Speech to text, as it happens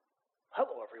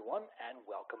Hello, everyone, and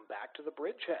welcome back to the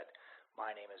Bridgehead.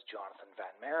 My name is Jonathan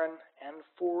Van Maren, and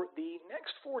for the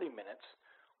next 40 minutes,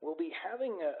 we'll be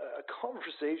having a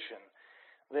conversation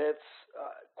that's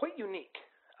quite unique.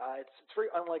 It's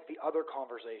very unlike the other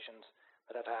conversations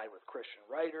that I've had with Christian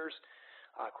writers,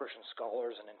 Christian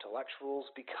scholars, and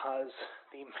intellectuals, because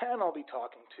the man I'll be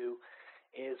talking to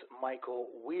is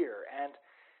Michael Weir. And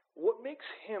what makes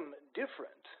him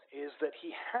different is that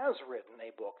he has written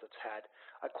a book that's had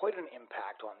quite an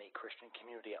impact on the Christian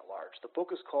community at large. The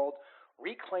book is called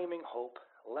Reclaiming Hope,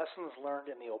 Lessons Learned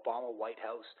in the Obama White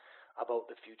House About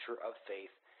the Future of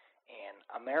Faith in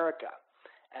America.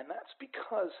 And that's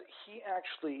because he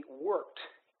actually worked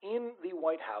in the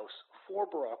White House for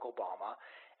Barack Obama,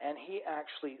 and he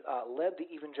actually led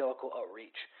the evangelical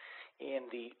outreach in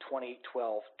the 2012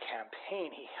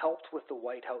 campaign. He helped with the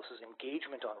White House's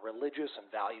engagement on religious and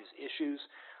values issues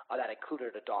that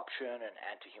included adoption and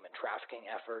anti-human trafficking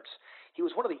efforts. He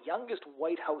was one of the youngest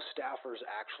White House staffers,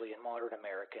 actually, in modern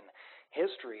American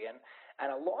history. And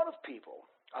a lot of people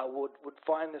would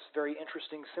find this very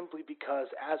interesting simply because,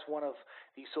 as one of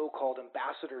the so-called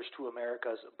ambassadors to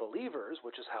America's believers,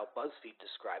 which is how BuzzFeed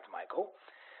described Michael,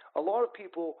 a lot of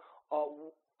people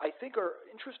I think are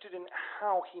interested in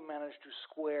how he managed to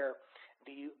square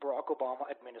the Barack Obama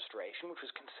administration, which is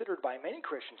considered by many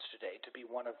Christians today to be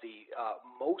one of the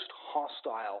most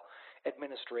hostile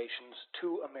administrations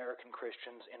to American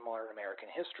Christians in modern American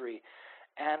history,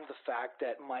 and the fact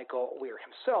that Michael Weir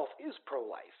himself is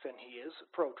pro-life and he is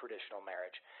pro-traditional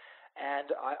marriage.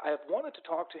 And I have wanted to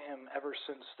talk to him ever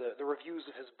since the reviews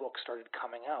of his book started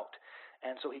coming out.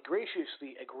 And so he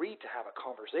graciously agreed to have a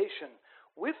conversation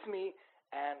with me,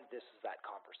 and this is that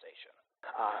conversation.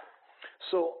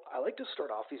 So I like to start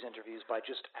off these interviews by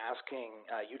just asking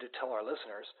you to tell our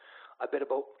listeners a bit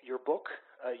about your book,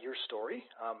 your story.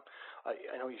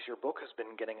 I know your book has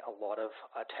been getting a lot of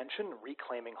attention,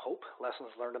 Reclaiming Hope,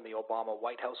 Lessons Learned in the Obama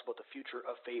White House About the Future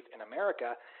of Faith in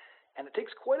America, and it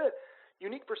takes quite a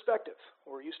unique perspective.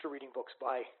 We're used to reading books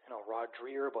by, Rod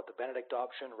Dreher about the Benedict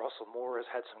option. Russell Moore has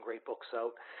had some great books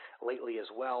out lately as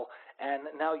well. And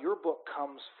now your book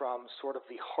comes from sort of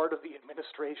the heart of the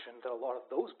administration that a lot of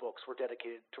those books were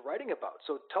dedicated to writing about.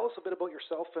 So tell us a bit about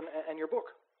yourself and your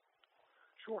book.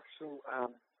 Sure. So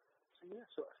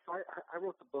I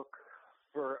wrote the book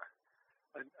for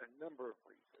a number of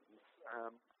reasons.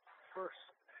 First,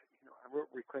 I wrote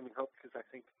Reclaiming Hope because I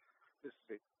think this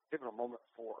is a pivotal moment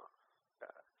for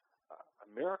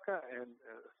America, and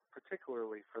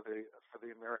particularly for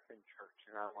the American church.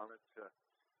 And I wanted to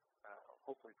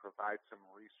hopefully provide some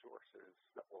resources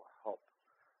that will help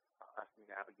us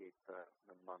navigate the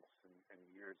months and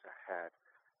years ahead.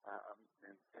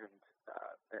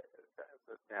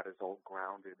 That is all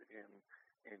grounded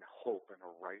in hope and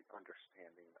a right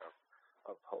understanding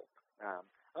of hope. I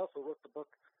also wrote the book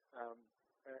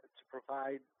to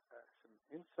provide some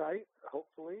insight,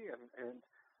 hopefully, and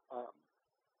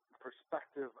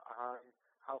perspective on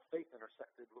how faith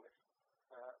intersected with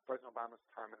President Obama's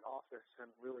time in office and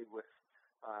really with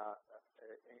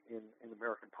in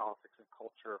American politics and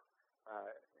culture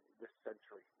this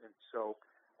century. And so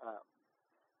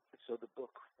the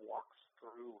book walks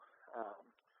through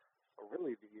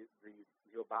really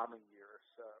the Obama years,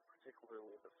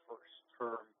 particularly the first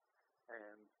term,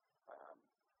 and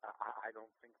I don't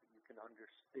think that you can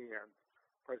understand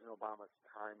President Obama's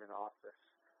time in office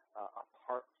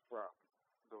apart from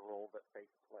the role that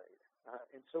faith played.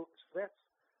 And so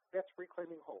that's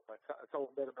Reclaiming Hope. I tell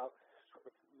a bit about sort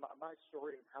of my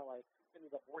story and how I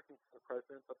ended up working for the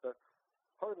president, but the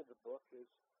part of the book is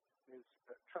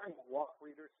trying to walk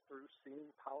readers through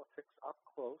seeing politics up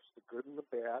close, the good and the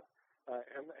bad,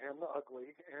 and the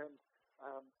ugly, and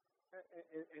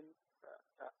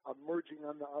emerging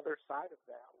on the other side of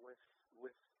that with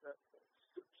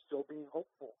still being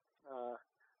hopeful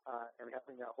and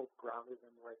having that hope grounded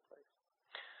in the right place.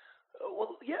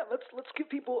 Well, yeah, let's give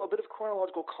people a bit of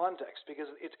chronological context, because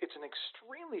it's an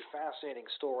extremely fascinating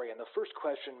story, and the first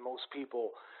question most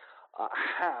people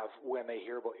have when they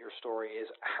hear about your story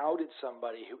is, how did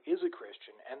somebody who is a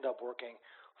Christian end up working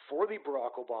for the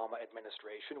Barack Obama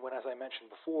administration when, as I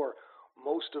mentioned before,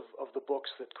 most of the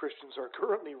books that Christians are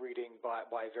currently reading by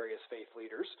various faith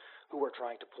leaders who are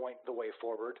trying to point the way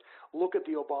forward look at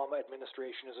the Obama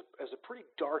administration as a pretty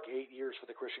dark 8 years for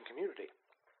the Christian community?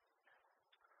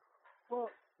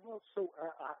 Well, so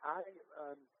I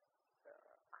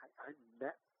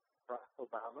met Barack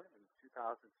Obama in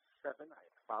 2007. I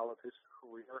followed his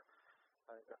career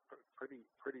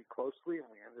pretty closely, and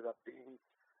we ended up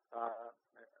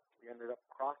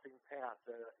crossing paths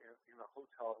in a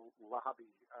hotel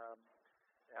lobby. And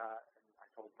I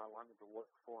told him I wanted to work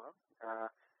for him.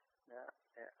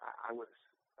 I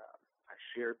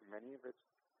shared many of his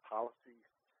policy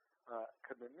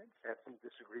commitments, had some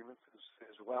disagreements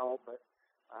as well, but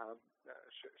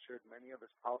shared many of his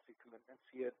policy commitments.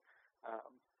 He had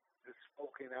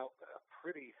spoken out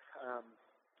pretty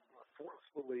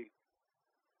forcefully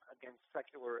against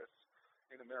secularists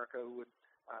in America who would,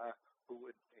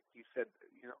 he said,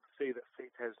 say that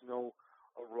faith has no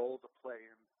role to play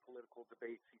in political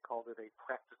debates. He called it a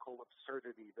practical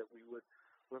absurdity that we would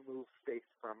remove faith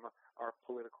from our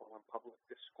political and public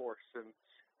discourse. And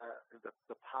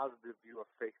the positive view of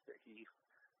faith that he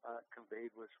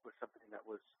conveyed was something that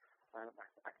was,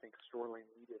 I think, sorely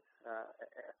needed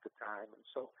at the time. And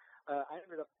so I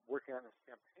ended up working on his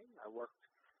campaign. I worked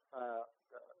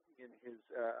in his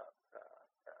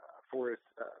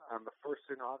on the first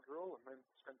inaugural, and then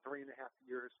spent 3.5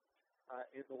 years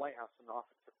in the White House in the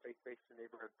Office of Faith-Based and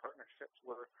Neighborhood Partnerships,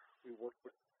 where we worked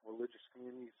with religious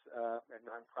communities and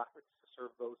nonprofits to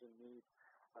serve those in need.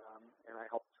 And I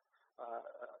helped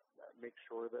make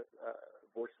sure that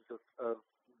voices of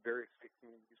various faith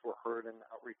communities were heard in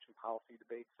outreach and policy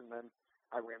debates. And then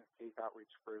I ran faith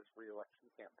outreach for his re-election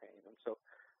campaign. And so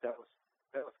that was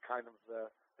kind of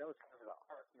the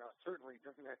arc. Now, certainly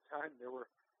during that time, there were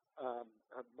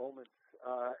moments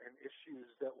and issues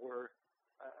that were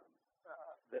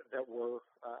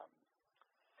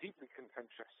deeply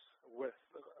contentious with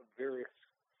various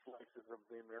slices of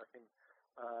the American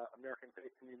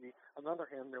faith community. On the other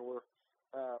hand, there were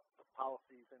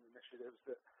policies and initiatives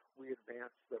that we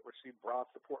advanced that received broad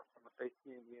support from the faith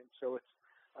community, and so it's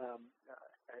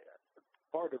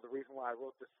part of the reason why I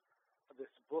wrote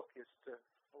this book is to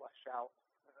flesh out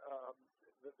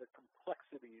the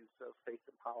complexities of faith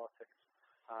and politics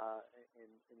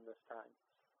in this time.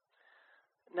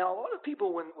 Now, a lot of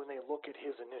people, when they look at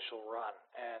his initial run,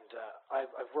 and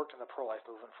I've worked in the pro-life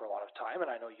movement for a lot of time, and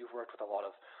I know you've worked with a lot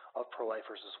of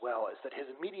pro-lifers as well, is that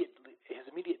his immediate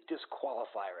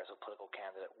disqualifier as a political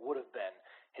candidate would have been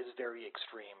his very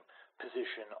extreme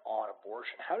position on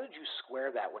abortion. How did you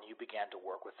square that when you began to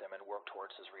work with him and work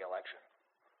towards his re-election?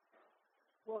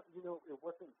 Well, it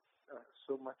wasn't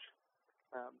so much.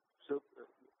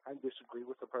 I disagree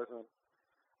with the president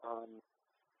on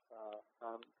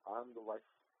the life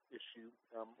issue.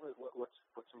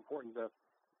 What's important to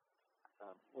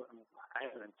I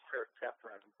have an entire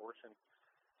chapter on abortion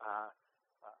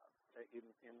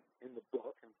in the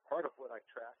book, and part of what I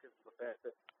track is the fact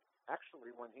that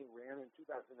actually when he ran in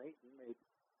 2008, he made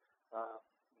a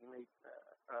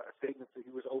statement that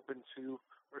he was open to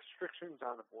restrictions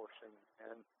on abortion,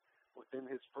 and within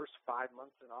his first 5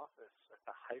 months in office, at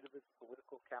the height of his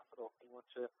political capital, he went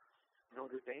to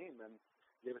Notre Dame and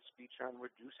gave a speech on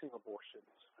reducing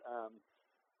abortions.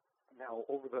 Now,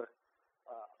 over the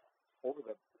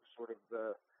sort of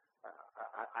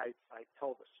I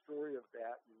tell the story of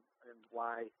that and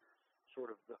why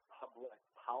sort of the public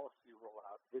policy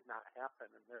rollout did not happen,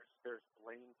 and there's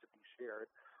blame to be shared.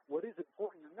 What is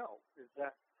important to know is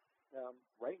that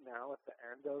right now, at the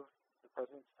end of the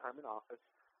president's time in office,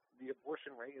 the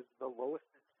abortion rate is the lowest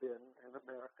it's been in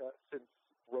America since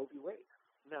Roe v. Wade.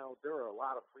 Now, there are a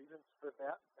lot of reasons for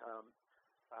that.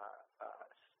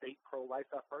 State pro-life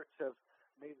efforts have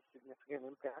made a significant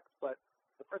impact, but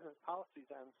the president's policies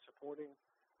on supporting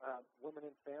women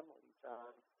and families,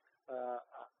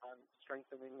 on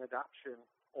strengthening adoption,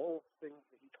 all things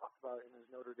that he talked about in his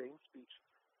Notre Dame speech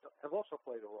have also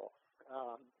played a role.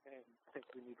 And I think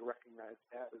we need to recognize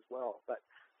that as well. But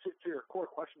to your core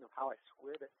question of how I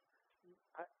squared it,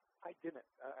 I didn't.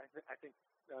 I think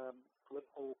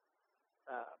political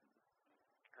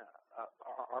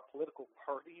our political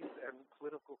parties and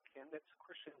political candidates,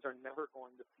 Christians are never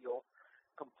going to feel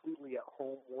completely at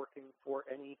home working for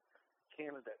any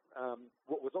candidate.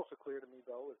 What was also clear to me,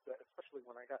 though, is that especially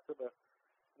when I got to the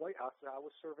White House, I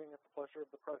was serving at the pleasure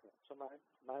of the president. So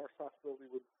my responsibility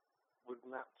was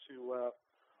not to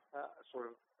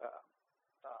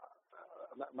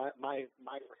my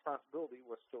responsibility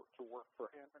was to work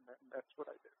for him, and that's what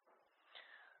I did.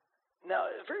 Now,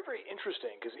 very, very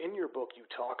interesting, because in your book you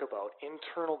talk about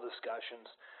internal discussions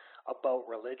about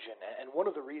religion, and one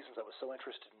of the reasons I was so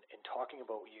interested in talking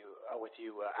about with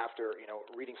you after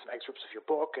reading some excerpts of your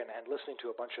book and listening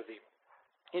to a bunch of the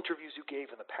interviews you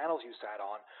gave and the panels you sat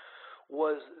on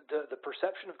was the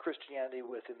perception of Christianity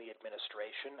within the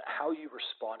administration, how you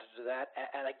responded to that,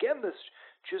 and again this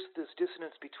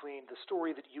dissonance between the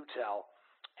story that you tell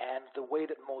and the way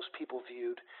that most people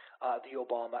viewed the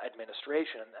Obama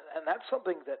administration, and that's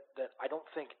something that I don't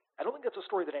think that's a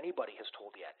story that anybody has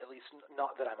told yet, at least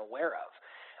not that I'm aware of.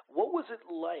 What was it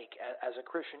like as a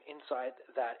Christian inside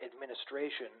that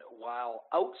administration, while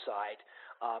outside,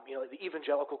 the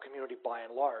evangelical community by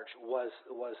and large was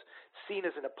seen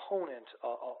as an opponent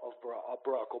of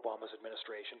Barack Obama's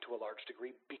administration to a large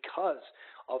degree because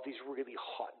of these really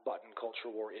hot button culture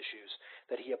war issues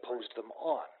that he opposed them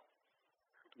on?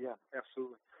 Yeah,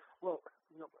 absolutely. Well,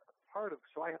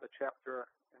 so I have a chapter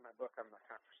in my book on the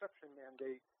contraception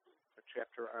mandate, a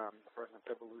chapter on the president's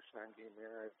evolution on gay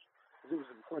marriage. It was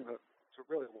important to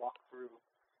really walk through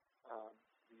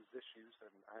these issues,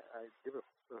 and I give a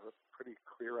pretty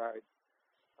clear-eyed,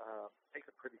 take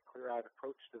a pretty clear-eyed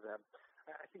approach to them.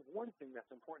 I think one thing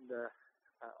that's important that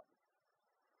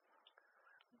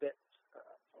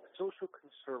social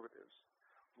conservatives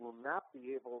will not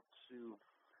be able to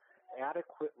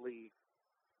adequately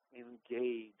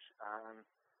engage on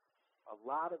a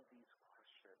lot of these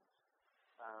questions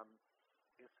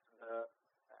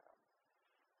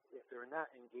if they're not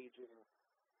engaging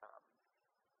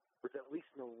with at least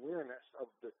an awareness of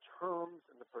the terms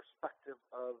and the perspective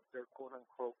of their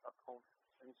quote-unquote opponents.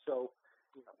 And so,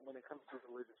 when it comes to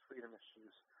religious freedom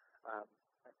issues,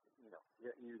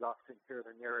 you often hear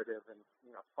the narrative and,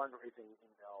 fundraising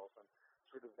emails and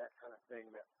sort of that kind of thing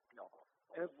that,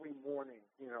 every morning,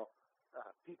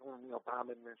 people in the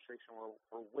Obama administration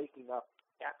were waking up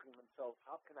asking themselves,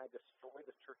 how can I destroy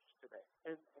the church today?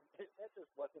 And that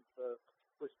just wasn't the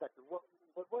perspective. What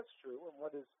was true and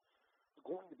what is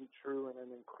going to be true in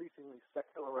an increasingly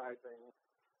secularizing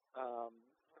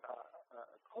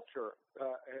culture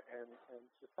and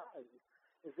society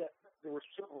is that there were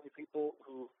certainly people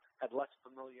who had less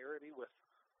familiarity with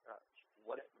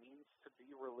what it means to be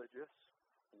religious,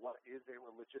 what is a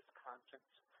religious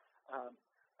conscience.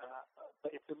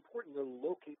 But it's important to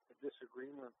locate the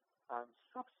disagreement on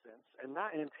substance and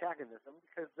not antagonism,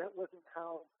 because that wasn't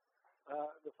how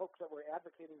the folks that were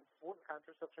advocating for the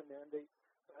contraception mandate,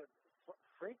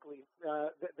 frankly,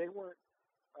 they weren't,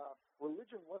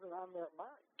 religion wasn't on their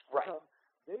mind. Right.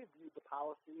 They viewed the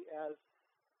policy as,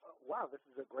 wow, this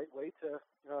is a great way to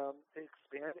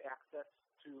expand access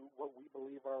to what we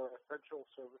believe are essential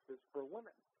services for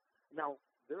women. Now,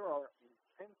 there are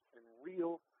intense and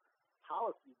real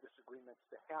policy disagreements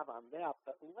to have on that,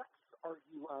 but let's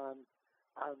argue on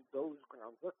those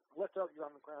grounds. Let's argue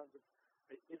on the grounds of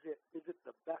is it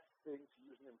the best thing to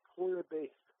use an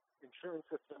employer-based insurance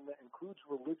system that includes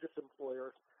religious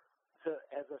employers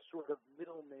as a sort of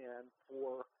middleman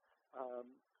for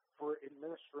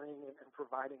administering and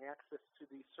providing access to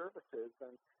these services,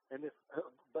 and if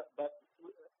but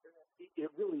it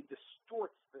really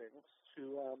distorts things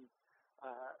to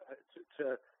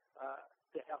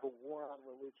have a war on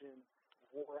religion,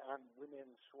 war on women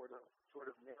sort of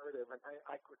narrative, and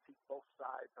I critique both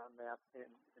sides on that in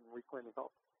Reclaiming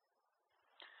Hope.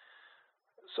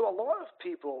 So a lot of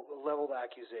people leveled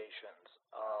accusations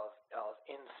of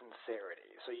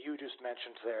insincerity. So you just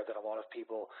mentioned there that a lot of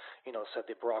people, said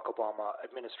the Barack Obama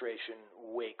administration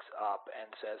wakes up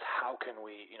and says, how can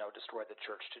we, destroy the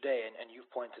church today? And you've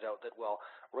pointed out that, well,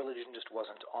 religion just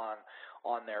wasn't on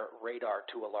their radar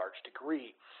to a large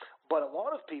degree. But a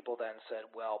lot of people then said,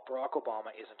 well, Barack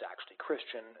Obama isn't actually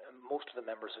Christian. Most of the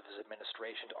members of his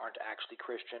administration aren't actually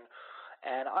Christian.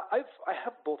 And I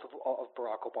have both of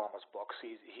Barack Obama's books.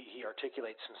 He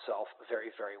articulates himself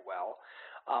very, very well.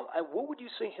 And what would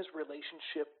you say his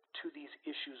relationship to these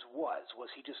issues was? Was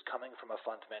he just coming from a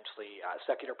fundamentally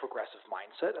secular progressive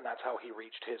mindset, and that's how he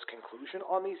reached his conclusion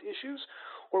on these issues?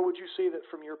 Or would you say that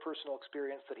from your personal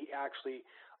experience that he actually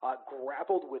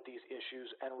grappled with these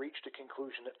issues and reached a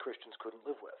conclusion that Christians couldn't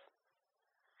live with?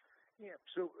 Yeah,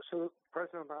 so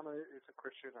President Obama is a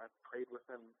Christian. I've prayed with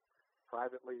him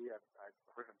privately. I've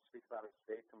heard him speak about his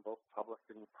faith in both public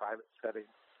and private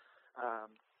settings.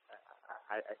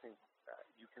 I think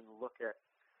you can look at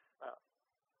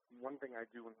one thing I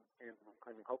do in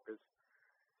Reclaiming Hope is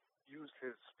use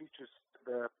his speeches to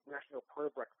the National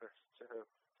Prayer Breakfast to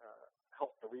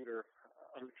help the reader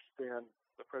understand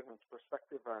the president's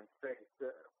perspective on faith.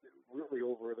 Really,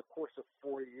 over the course of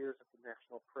 4 years at the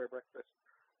National Prayer Breakfast,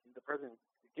 the president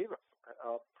gave us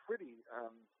a pretty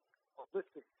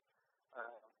holistic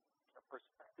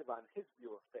perspective on his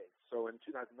view of faith. So in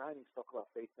 2009, he spoke about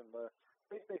faith in the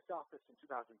faith-based office. In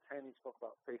 2010, he spoke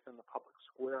about faith in the public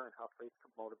square and how faith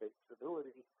could motivate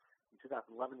civility. In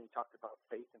 2011, he talked about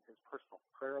faith in his personal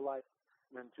prayer life.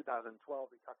 And in 2012,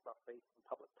 he talked about faith in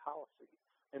public policy.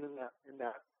 And in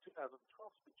that 2012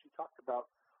 speech, he talked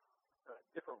about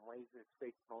different ways that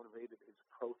faith motivated his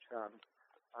approach on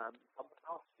public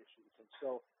policy issues. And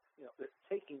so,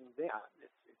 taking that,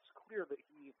 it's clear that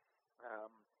he,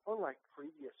 unlike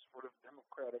previous sort of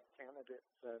Democratic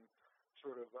candidates and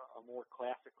sort of a more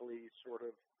classically sort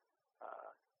of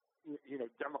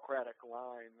democratic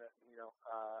line that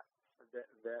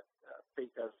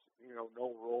faith has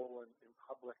no role in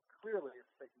public. Clearly,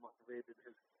 it's motivated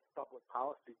his public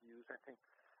policy views. I think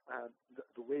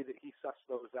the way that he sussed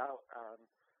those out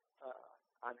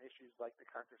on issues like the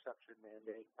contraception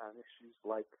mandate, on issues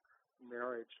like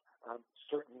marriage,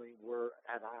 certainly were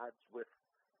at odds with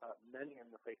many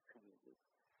in the faith community.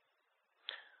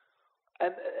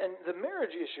 And the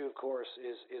marriage issue, of course,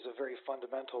 is a very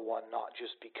fundamental one, not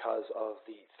just because of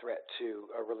the threat to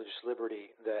religious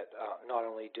liberty that not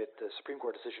only did the Supreme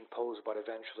Court decision pose, but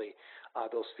eventually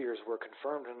those fears were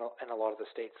confirmed in a lot of the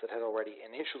states that had already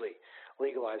initially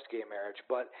legalized gay marriage.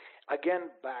 But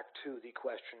again, back to the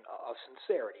question of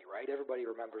sincerity, right? Everybody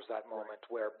remembers that moment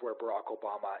where Barack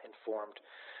Obama informed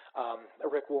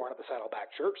Rick Warren at the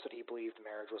Saddleback Church that he believed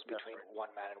marriage was between one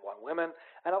man and one woman.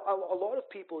 And a lot of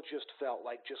people just felt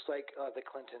like, just like the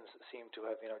Clintons seemed to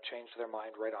have, changed their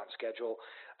mind right on schedule,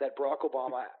 that Barack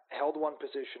Obama held one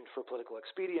position for political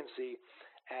expediency,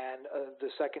 and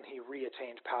the second he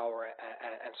reattained power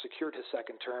and secured his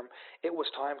second term, it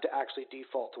was time to actually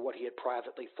default to what he had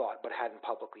privately thought but hadn't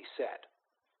publicly said.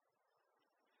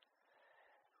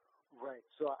 Right.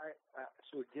 So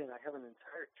again, I have an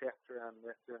entire chapter on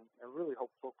this, and I really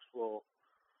hope folks will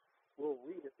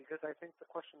read it, because I think the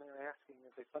question they're asking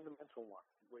is a fundamental one,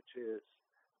 which is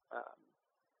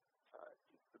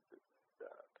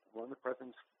one of the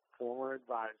president's former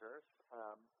advisors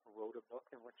wrote a book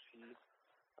in which he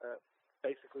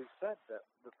basically said that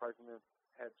the president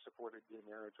had supported gay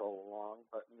marriage all along,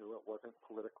 but knew it wasn't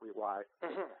politically wise to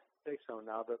say so.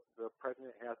 Now the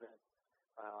president hasn't.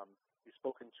 He's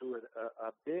spoken to it a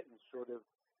bit, and sort of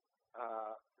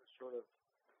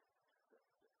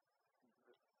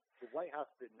the White House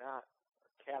did not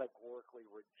categorically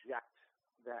reject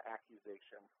that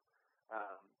accusation.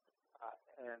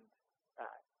 And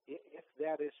if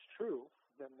that is true,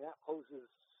 then that poses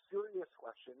serious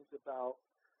questions about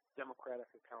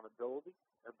democratic accountability,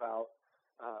 about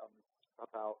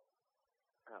our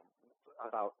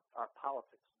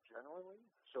politics generally.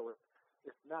 So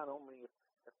if not only if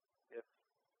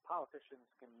politicians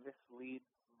can mislead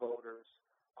voters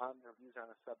on their views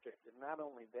on a subject, and not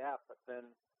only that, but then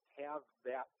have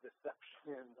that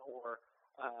deception or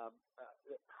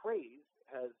praised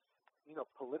as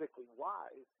politically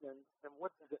wise, then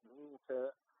what does it mean to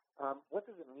vote? What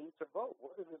does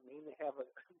it mean to have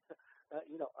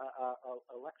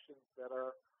elections that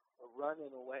are run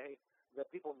in a way that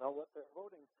people know what they're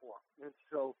voting for? And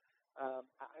so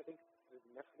I think the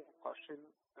significant question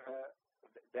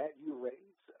that you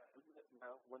raise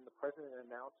when the president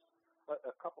announced a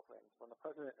couple things. When the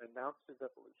president announced his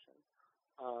evolution,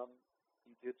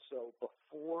 he did so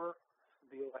before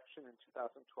the election in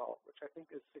 2012, which I think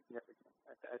is significant.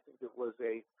 I think it was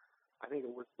the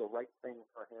right thing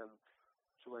for him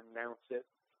to announce it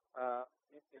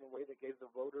in a way that gave the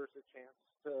voters a chance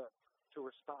to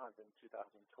respond in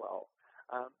 2012.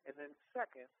 And then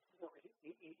second,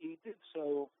 he did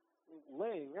so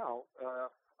laying out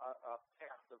a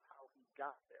path of how he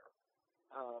got there,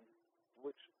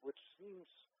 which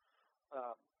seemed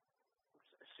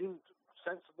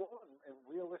sensible and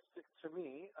realistic to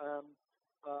me.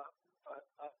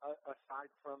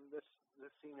 Aside from this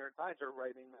senior advisor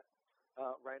writing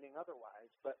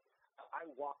otherwise, but I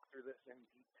walk through this in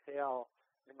detail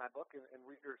in my book, and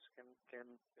readers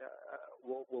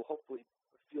will hopefully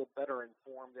feel better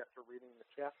informed after reading the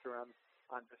chapter on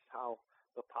just how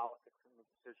the politics and the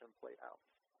decision played out.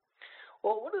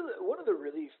 Well, one of the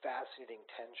really fascinating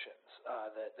tensions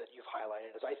that you've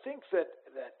highlighted is I think that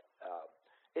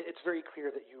it's very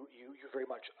clear that you very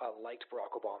much liked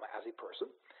Barack Obama as a person,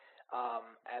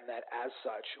 and that as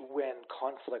such, when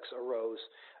conflicts arose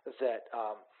that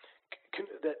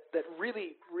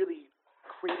really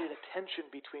created a tension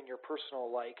between your personal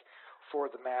like for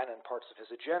the man and parts of his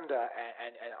agenda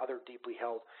and other deeply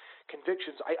held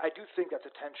convictions, I do think that's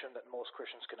a tension that most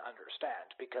Christians can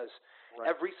understand, because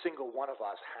every single one of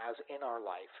us has in our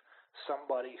life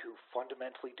somebody who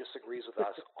fundamentally disagrees with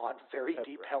us on very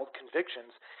deep held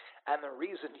convictions. And the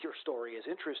reason your story is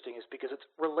interesting is because it's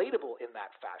relatable in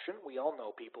that fashion. We all know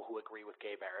people who agree with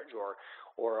gay marriage or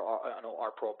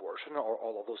are pro-abortion or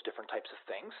all of those different types of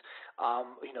things.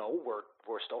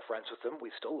 We're still friends with them.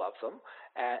 We still love them,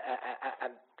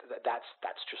 and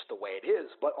that's just the way it is.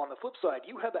 But on the flip side,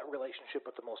 you have that relationship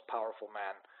with the most powerful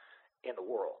man in the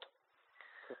world.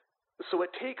 So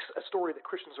it takes a story that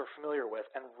Christians are familiar with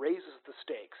and raises the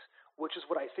stakes which is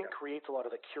what I think creates a lot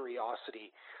of the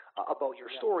curiosity about your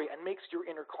story and makes your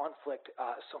inner conflict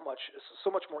so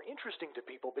much more interesting to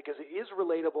people, because it is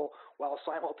relatable while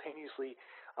simultaneously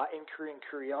incurring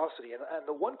curiosity. And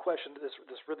the one question that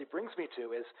this really brings me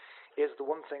to is the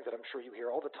one thing that I'm sure you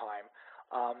hear all the time,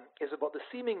 is about the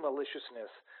seeming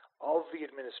maliciousness of the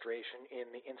administration in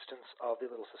the instance of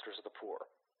the Little Sisters of the Poor,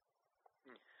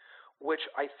 which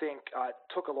I think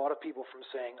took a lot of people from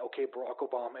saying, okay, Barack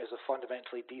Obama is a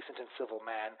fundamentally decent and civil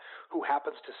man who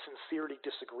happens to sincerely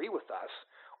disagree with us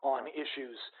on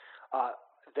issues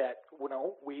that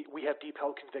we have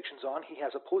deep-held convictions on. He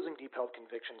has opposing deep-held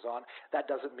convictions on. That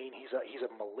doesn't mean he's a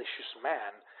malicious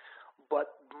man,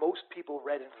 but most people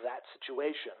read into that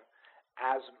situation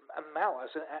as a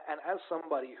malice. And as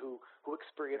somebody who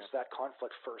experienced that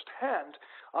conflict firsthand,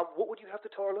 what would you have to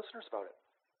tell our listeners about it?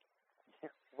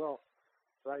 Well,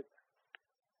 I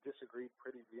disagreed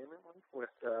pretty vehemently with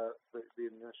the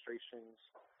administration's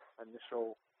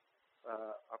initial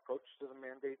approach to the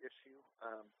mandate issue.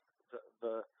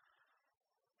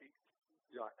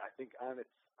 I think on its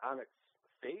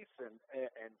face and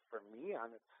for me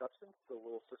on its substance, the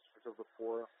Little Sisters of the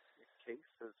Poor case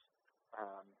is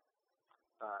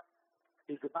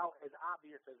about as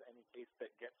obvious as any case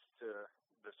that gets to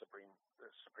the Supreme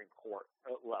Court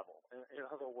level. In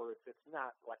other words, it's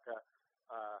not like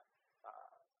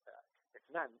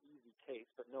it's not an easy case,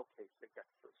 but no case that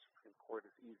gets to the Supreme Court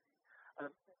is easy.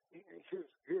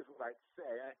 Here's what I'd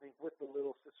say. I think with the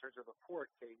Little Sisters of the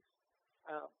Poor case,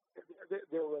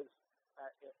 there was,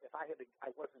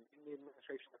 I wasn't in the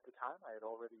administration at the time. I had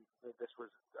already, this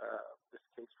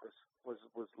case was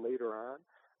later on.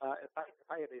 If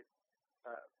I had a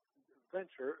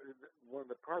venture, one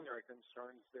of the primary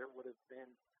concerns there would have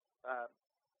been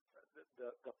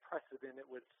the precedent it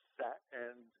would set,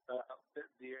 and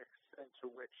the extent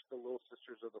to which the Little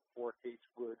Sisters of the Poor case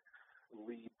would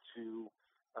lead to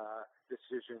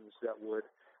decisions that would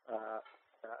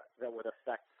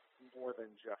affect more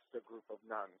than just a group of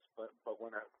nuns. But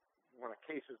when a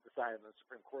case is decided in the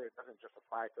Supreme Court, it doesn't just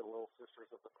apply to the Little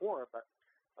Sisters of the Poor, but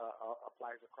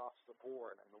applies across the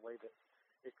board, and the way that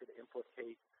it could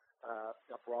implicate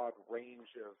a broad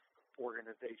range of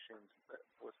organizations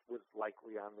was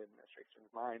likely on the administration's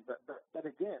mind. But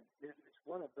again, it's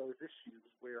one of those issues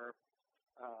where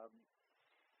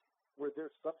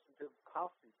there's substantive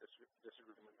policy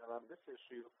disagreement. And on this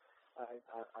issue,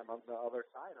 I'm on the other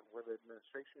side of where the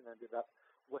administration ended up.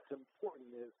 What's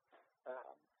important is,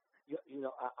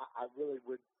 I really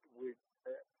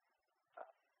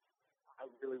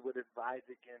would advise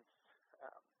against.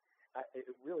 It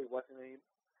really wasn't any.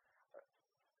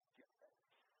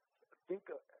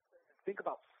 Think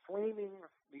about framing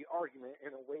the argument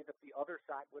in a way that the other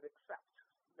side would accept,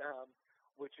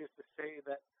 which is to say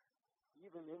that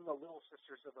even in the Little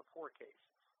Sisters of the Poor case,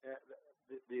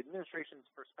 the administration's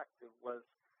perspective was,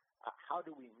 how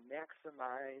do we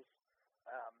maximize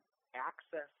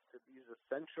access to these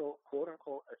essential,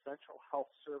 quote-unquote, essential health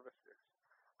services,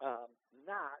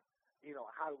 not,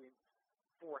 how do we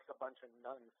force a bunch of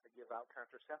nuns to give out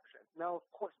contraception? Now, of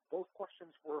course, both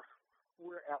questions were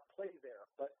at play there,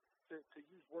 but to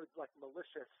use words like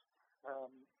malicious,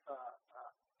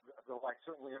 though I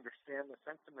certainly understand the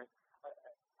sentiment,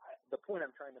 the point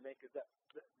I'm trying to make is that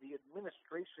the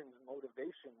administration's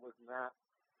motivation was not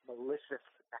malicious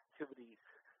activity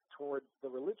towards the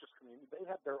religious community. They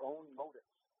had their own motives,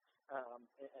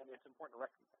 and it's important to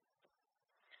recognize.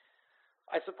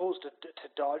 I suppose to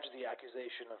dodge the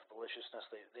accusation of maliciousness,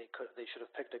 they should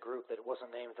have picked a group that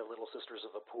wasn't named the Little Sisters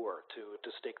of the Poor to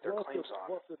stake their claims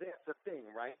on. Well, so that's the thing,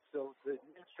 right? So the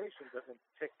administration doesn't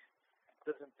pick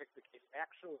the case.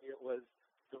 Actually, it was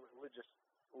the religious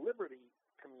liberty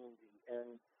community,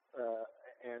 and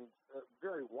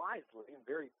very wisely and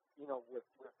very with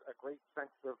a great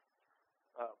sense of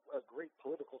a great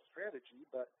political strategy,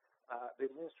 but the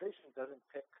administration doesn't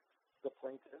pick the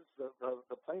plaintiffs. The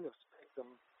plaintiffs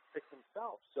pick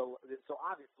themselves. So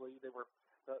obviously they were,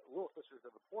 the Little Sisters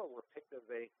of the Poor were picked as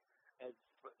the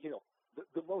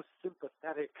most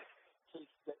sympathetic case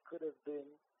that could have been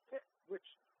picked, which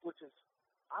is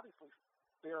obviously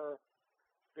fair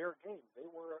game. They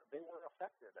were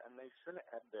affected, and they shouldn't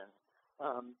have been.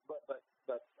 But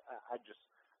I just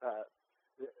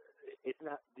it's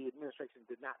not, the administration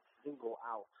did not single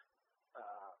out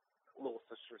Little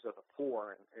Sisters of the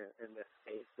Poor in this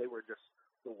case. They were just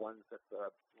the ones that the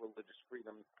religious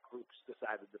freedom groups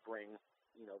decided to bring,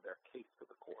 their case to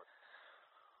the court.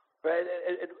 Right.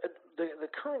 The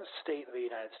current state of the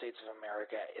United States of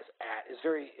America is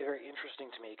very, very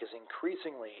interesting to me, because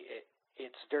increasingly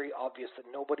it's very obvious that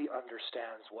nobody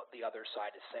understands what the other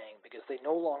side is saying, because they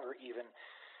no longer even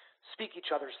speak each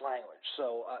other's language.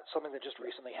 So something that just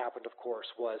recently happened, of course,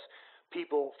 was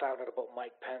people found out about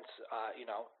Mike Pence,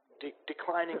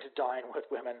 declining to dine with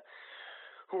women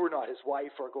who were not his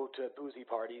wife or go to boozy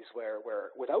parties where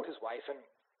without his wife. And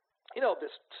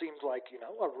this seems like,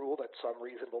 a rule that some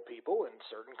reasonable people in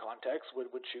certain contexts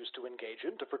would choose to engage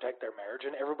in to protect their marriage,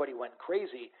 and everybody went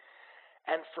crazy.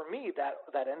 And for me,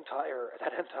 that entire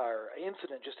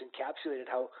incident just encapsulated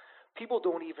how people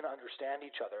don't even understand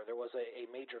each other. There was a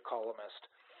major columnist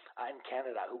in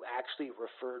Canada who actually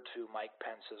referred to Mike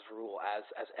Pence's rule as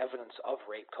evidence of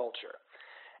rape culture.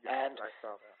 Yeah, And I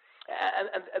saw that.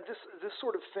 And this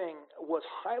sort of thing was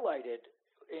highlighted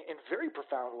in very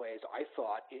profound ways, I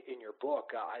thought, in your book.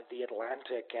 The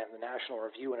Atlantic and the National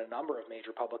Review and a number of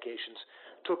major publications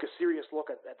took a serious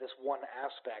look at this one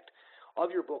aspect of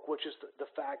your book, which is the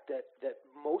fact that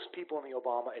most people in the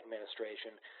Obama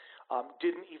administration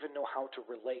didn't even know how to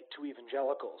relate to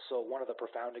evangelicals. So one of the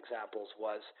profound examples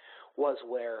was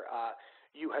where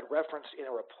you had referenced in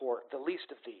a report the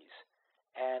least of these.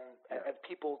 And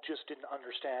people just didn't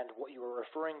understand what you were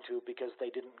referring to because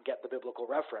they didn't get the biblical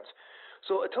reference.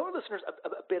 So tell our listeners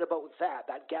a bit about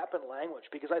that gap in language,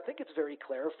 because I think it's very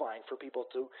clarifying for people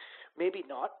to maybe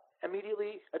not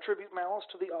immediately attribute malice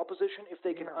to the opposition if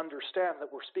they can understand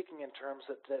that we're speaking in terms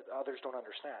that others don't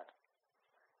understand.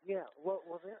 Yeah, well,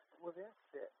 that's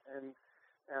it. And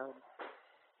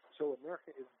so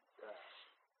America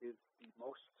is the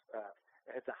most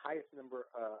has the highest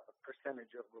percentage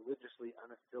of religiously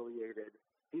unaffiliated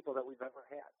people that we've ever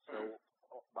had. So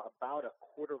about a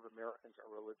quarter of Americans are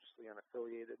religiously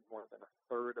unaffiliated. More than a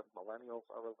third of millennials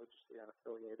are religiously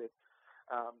unaffiliated.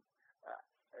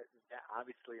 That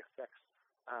obviously affects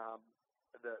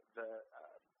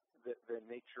the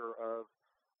nature of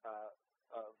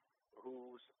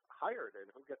who's hired and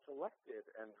who gets elected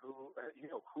and who's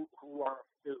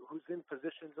in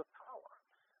positions of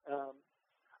power.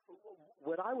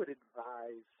 What I would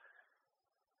advise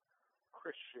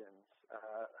Christians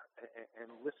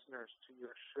and listeners to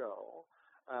your show,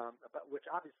 about which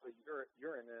obviously you're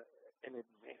in an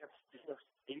advanced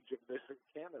stage of this in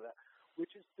Canada,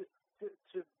 which is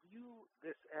to view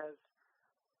this as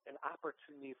an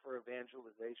opportunity for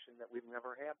evangelization that we've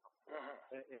never had before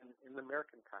in the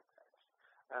American context.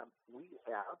 We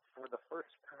have, for the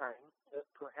first time,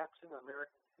 perhaps in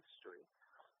American history,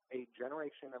 a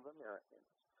generation of Americans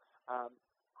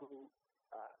who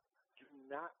do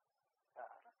not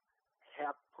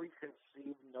have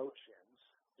preconceived notions,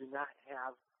 do not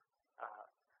have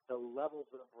the levels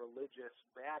of religious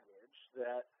baggage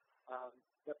that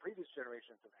previous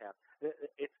generations have had.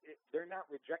 They're not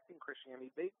rejecting Christianity.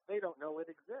 They don't know it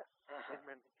exists in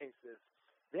many cases.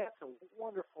 That's a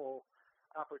wonderful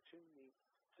opportunity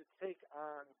to take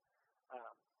on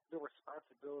the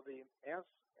responsibility as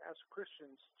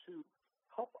Christians to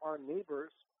help our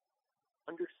neighbors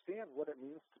understand what it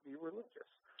means to be religious,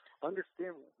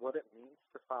 understand what it means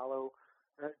to follow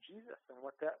Jesus and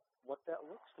what that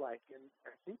looks like. And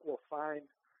I think we'll find,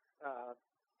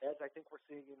 as I think we're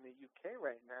seeing in the UK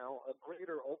right now, a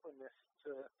greater openness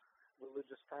to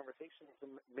religious conversations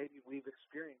than maybe we've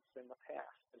experienced in the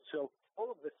past. And so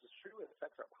all of this is true. It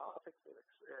affects our politics. It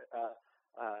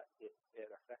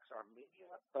affects our media.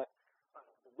 But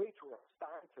the way to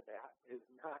respond to that is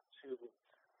not to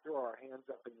throw our hands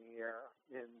up in the air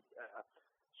and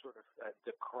sort of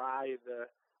decry the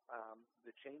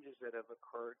changes that have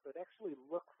occurred, but actually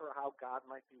look for how God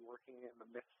might be working in the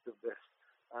midst of this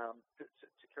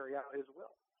to carry out His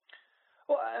will.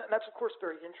 Well, and that's, of course,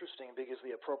 very interesting, because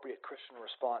the appropriate Christian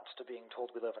response to being told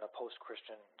we live in a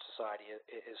post-Christian society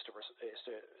is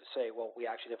to say, well, we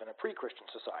actually live in a pre-Christian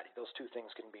society. Those two things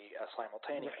can be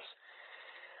simultaneous.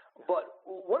 Right. But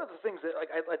one of the things that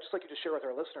I'd just like you to share with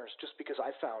our listeners, just because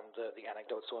I found the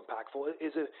anecdote so impactful,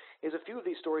 is a few of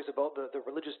these stories about the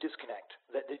religious disconnect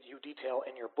that you detail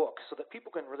in your book, so that people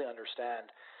can really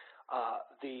understand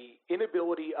the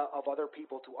inability of other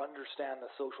people to understand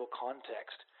the social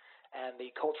context and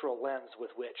the cultural lens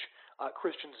with which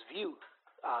Christians view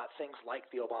things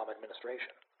like the Obama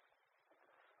administration.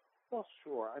 Well,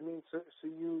 sure. I mean, so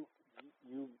you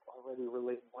already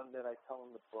related one that I tell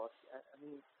in the book. I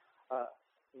mean,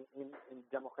 in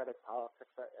democratic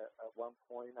politics, at one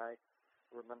point, I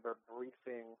remember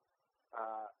briefing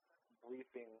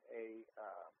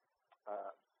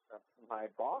my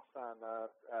boss on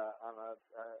an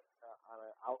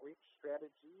outreach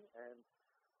strategy, and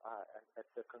at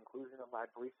the conclusion of my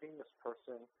briefing, this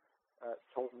person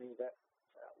told me that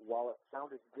while it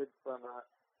sounded good from a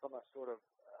sort of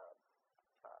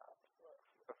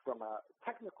from a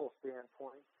technical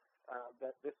standpoint,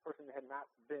 that this person had not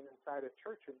been inside a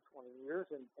church in 20 years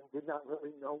and did not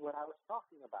really know what I was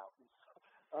talking about. And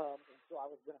so I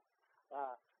was going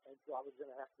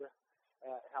to have to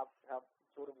have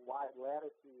sort of wide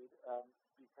latitude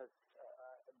because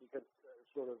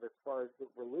sort of as far as the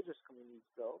religious communities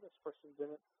go, this person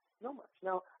didn't know much.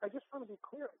 Now, I just want to be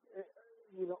clear,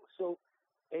 so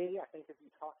I think if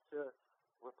you talk to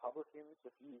Republicans,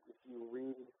 if you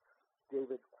read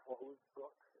David Quo's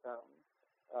book,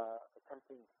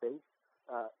 Attempting Faith,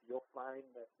 you'll find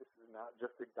that this is not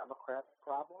just a Democrat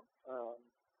problem.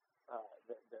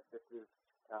 That this is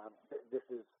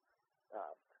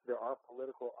there are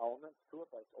political elements to it,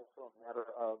 but it's also a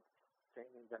matter of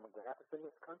changing demographics in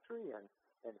this country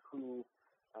and who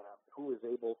is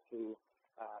able to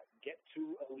get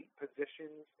to elite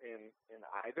positions in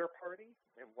either party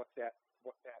and what that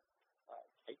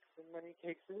takes in many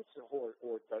cases or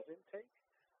doesn't take.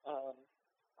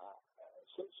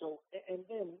 And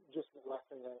then just the last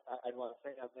thing I'd want to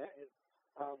say on that is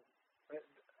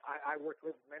I worked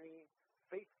with many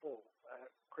faithful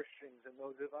Christians and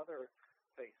those of other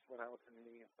faiths when I was in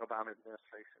the Obama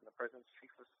administration. The president's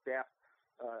chief of staff,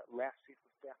 last chief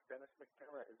of staff, Dennis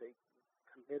McDermott, is a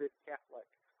committed Catholic.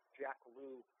 Jack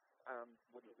Lew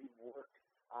would leave work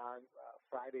on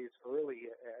Fridays early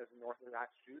as an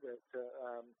Orthodox Jew to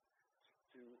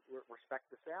respect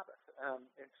the Sabbath.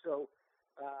 And so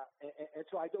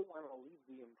I don't want to leave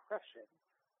the impression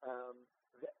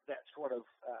that sort of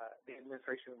the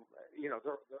administration,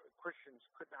 the Christians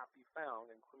could not be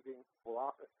found, including full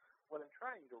office. What I'm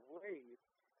trying to raise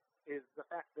is the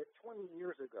fact that 20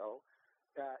 years ago,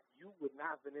 you would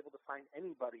not have been able to find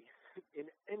anybody in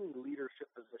any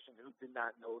leadership position who did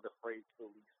not know the phrase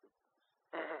 "the least of these."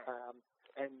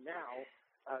 And now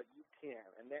you can,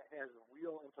 and that has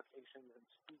real implications and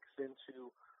speaks into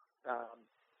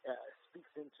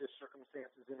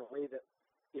circumstances in a way that,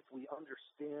 if we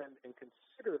understand and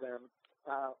consider them,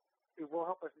 it will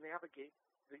help us navigate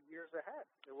the years ahead.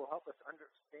 It will help us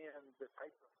understand the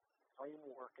type of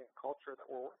framework and culture that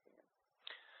we're working in.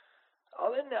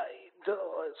 Then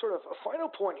sort of a final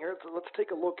point here. Let's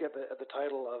take a look at the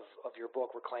title of your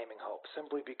book, Reclaiming Hope,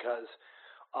 simply because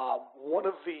one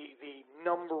of the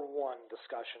number one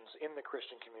discussions in the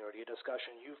Christian community, a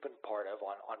discussion you've been part of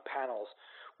on panels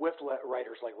with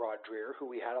writers like Rod Dreher, who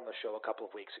we had on the show a couple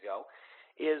of weeks ago,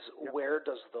 is where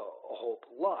does the hope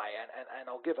lie? And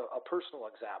I'll give a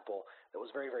personal example that was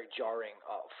very, very jarring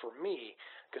for me,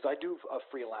 because I do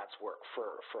freelance work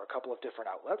for a couple of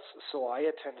different outlets. So I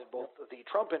attended both the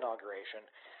Trump inauguration,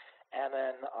 and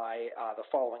then the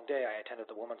following day I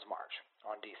attended the Women's March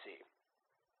on D.C.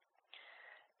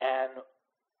 And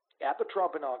at the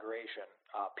Trump inauguration,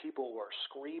 people were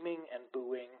screaming and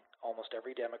booing almost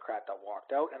every Democrat that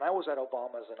walked out, and I was at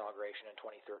Obama's inauguration in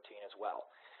 2013 as well.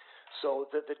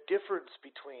 So the difference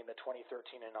between the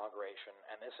 2013 inauguration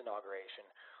and this inauguration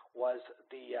was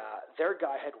their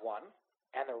guy had won,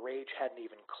 and the rage hadn't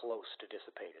even close to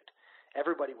dissipated.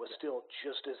 Everybody was still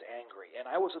just as angry, and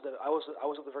I was at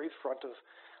the very front of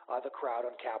the crowd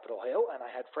on Capitol Hill, and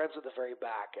I had friends at the very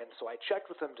back, and so I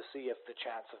checked with them to see if the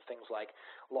chants of things like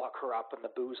 "lock her up" and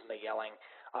the boos and the yelling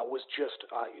was just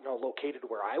located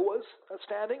where I was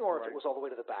standing, or if it was all the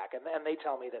way to the back. And they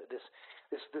tell me that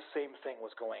this same thing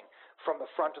was going from the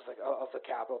front of the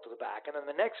Capitol to the back. And then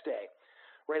the next day,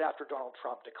 right after Donald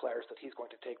Trump declares that he's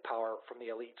going to take power from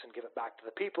the elites and give it back to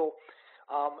the people,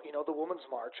 the Women's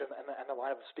March and the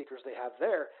line of the speakers they have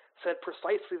there said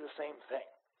precisely the same thing.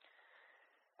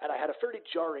 And I had a fairly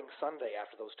jarring Sunday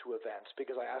after those two events,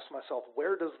 because I asked myself,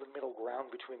 where does the middle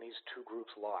ground between these two groups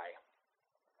lie?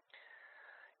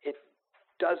 It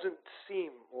doesn't seem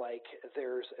like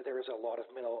there's a lot of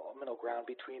middle ground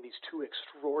between these two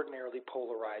extraordinarily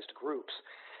polarized groups.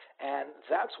 And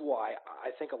that's why I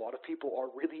think a lot of people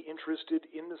are really interested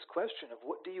in this question of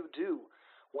what do you do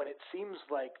when it seems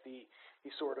like the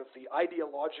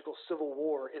ideological civil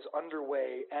war is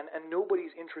underway, and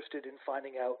nobody's interested in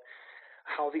finding out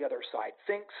how the other side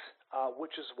thinks,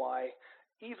 which is why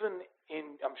even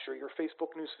in, I'm sure your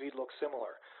Facebook newsfeed looks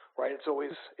similar, right? It's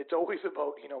always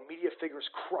about media figures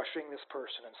crushing this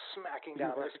person and smacking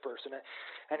down this person,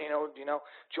 and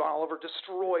John Oliver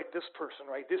destroyed this person,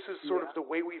 right? This is sort of the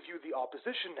way we view the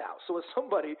opposition now. So as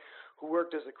somebody who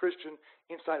worked as a Christian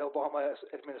inside Obama's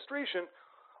administration,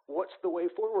 what's the way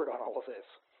forward on all of this?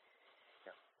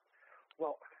 Yeah.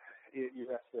 Well, you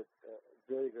asked a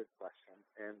very good question,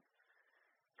 and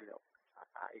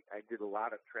I did a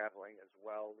lot of traveling as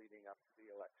well leading up to the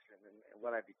election, and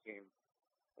what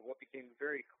became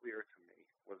very clear to me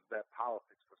was that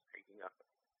politics was taking up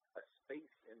a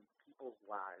space in people's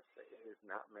lives that it is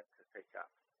not meant to take up.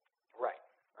 Right.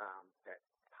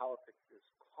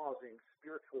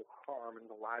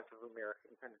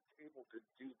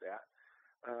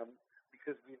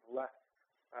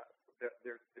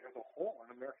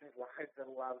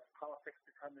 allows politics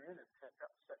to come in and take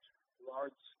up such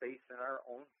large space in our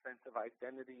own sense of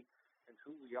identity and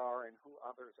who we are and who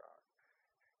others are.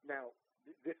 Now,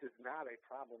 this is not a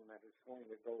problem that is going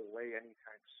to go away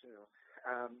anytime soon,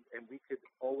 and we could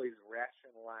always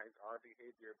rationalize our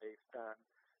behavior based on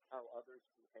how others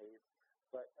behave,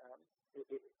 but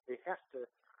it has to,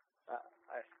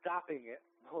 stopping it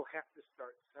will have to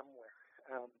start somewhere.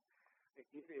 It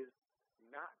is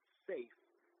not safe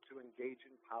to engage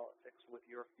in politics with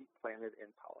your feet planted in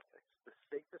politics. The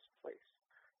safest place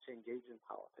to engage in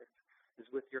politics is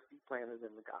with your feet planted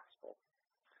in the gospel.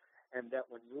 And that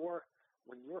when you're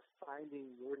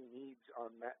finding your needs are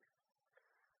met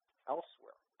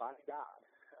elsewhere by God,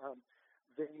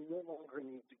 then you no longer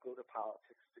need to go to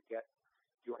politics to get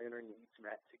your inner needs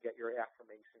met, to get your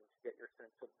affirmation, to get your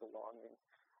sense of belonging.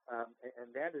 And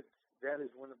that is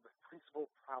one of the principal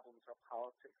problems our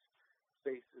politics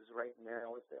faces right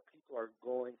now, is that people are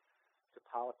going to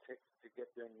politics to get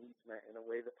their needs met in a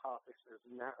way that politics is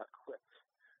not equipped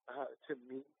to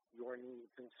meet your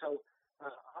needs. And so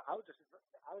I would just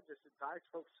advise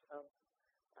folks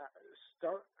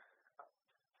start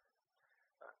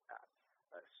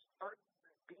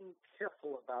being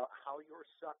careful about how you're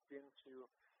sucked into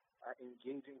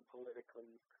engaging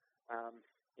politically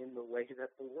in the way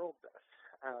that the world does.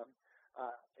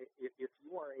 If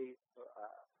you are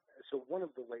so one of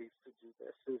the ways to do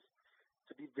this is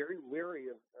to be very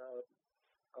wary of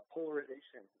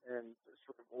polarization and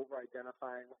sort of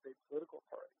over-identifying with a political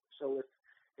party. So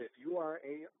if you are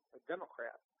a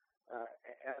Democrat,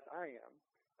 as I am,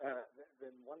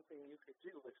 then one thing you could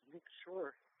do is make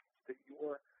sure that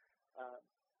you're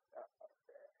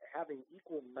having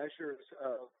equal measures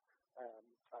of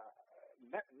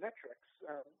metrics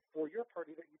for your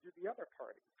party that you do the other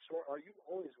party. So are you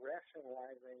always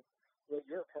rationalizing what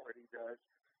your party does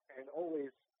and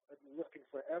always looking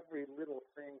for every little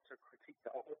thing to critique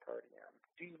the other party on?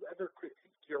 Do you ever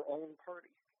critique your own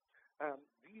party?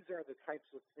 These are the types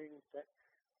of things that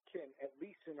can, at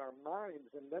least in our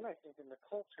minds, and then I think in the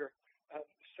culture,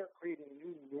 start creating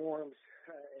new norms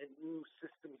and new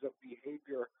systems of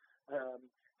behavior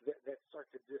that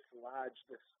start to dislodge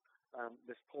this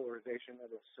polarization that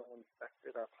has so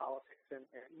infected our politics and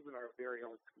even our very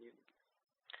own communities.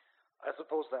 I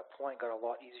suppose that point got a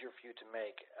lot easier for you to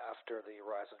make after the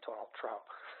rise of Donald Trump.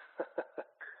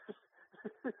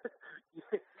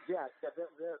 yeah,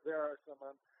 there are some.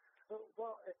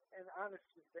 Well, and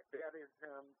honestly, that is,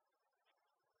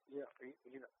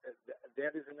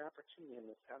 that is an opportunity in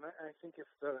this time. I think if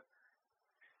the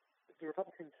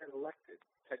Republicans had elected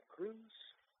Ted Cruz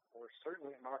or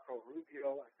certainly Marco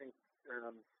Rubio, I think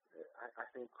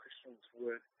Christians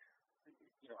would,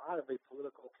 out of a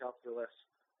political calculus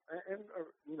and a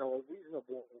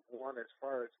reasonable one as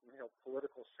far as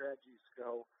political strategies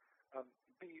go,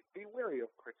 be wary of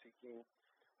critiquing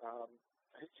a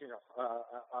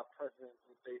president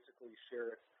who basically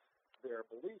shares their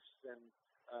beliefs and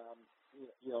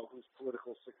whose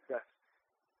political success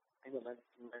meant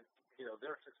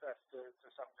their success to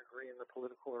some degree in the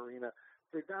political arena.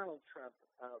 For Donald Trump,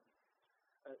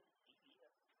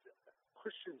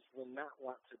 Christians will not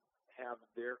want to have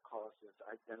their causes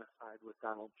identified with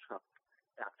Donald Trump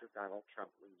after Donald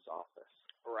Trump leaves office.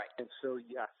 Right. And so,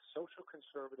 yes, social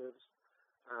conservatives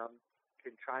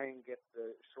can try and get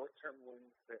the short-term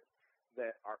wins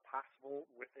that are possible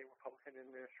with a Republican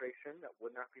administration that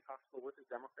would not be possible with a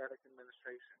Democratic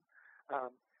administration.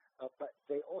 But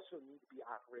they also need to be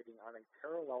operating on a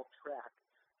parallel track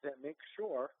that makes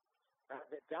sure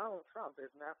that Donald Trump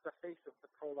is not the face of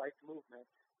the pro-life movement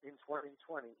in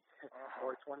 2020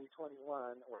 or 2021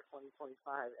 or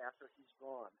 2025 after he's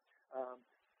gone.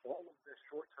 All of the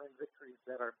short-term victories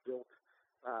that are built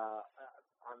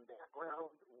on that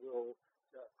ground will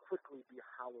quickly be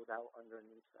hollowed out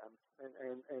underneath them.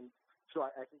 And so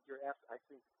I think I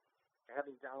think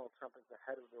having Donald Trump as the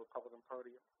head of the Republican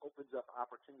Party opens up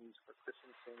opportunities for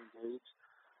Christians to engage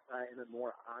in a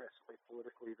more honest way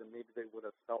politically than maybe they would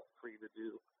have felt free to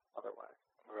do otherwise.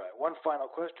 Right. One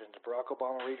final question: did Barack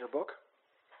Obama read your book?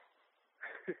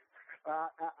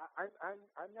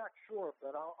 I'm not sure,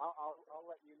 but I'll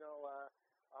let you know.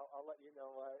 I'll let you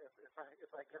know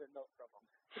if I get a note from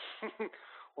him.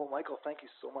 Well, Michael, thank you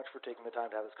so much for taking the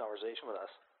time to have this conversation with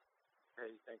us.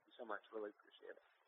 Hey, thank you so much. Really appreciate it.